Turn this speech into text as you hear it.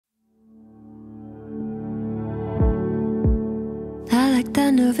like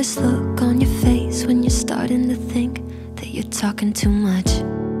that nervous look on your face when you're starting to think that you're talking too much.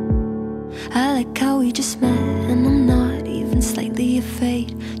 I like how we just met and I'm not even slightly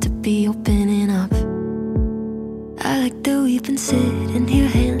afraid to be opening up. I like that we've been sitting here,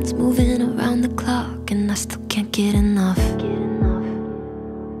 hands moving around the clock, and I still can't get enough.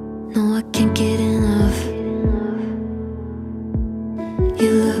 No, I can't get enough.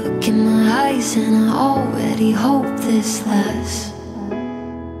 You look in my eyes and I already hope this lasts.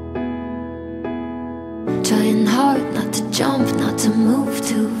 Trying hard not to jump, not to move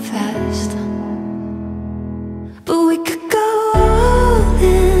too fast. But we could go all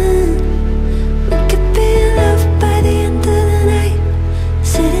in. We could be in love by the end of the night.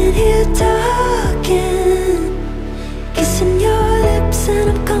 Sitting here talking, kissing your lips and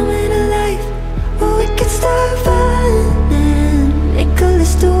I'm coming alive. Or we could start running, make a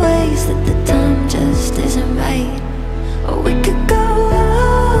list of ways that the time just isn't right. Or we could go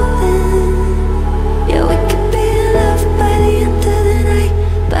all in. Yeah, we could be in love by the end of the night,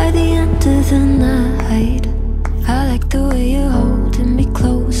 by the end of the night. I like the way you're holding me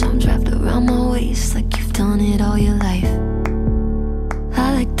close, arms wrapped around my waist like you've done it all your life.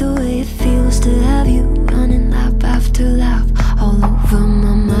 I like the way it feels to have you running lap after lap all over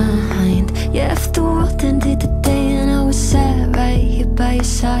my mind. Yeah, if the world ended today and I was sat right here by your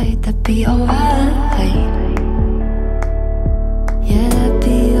side, that'd be alright.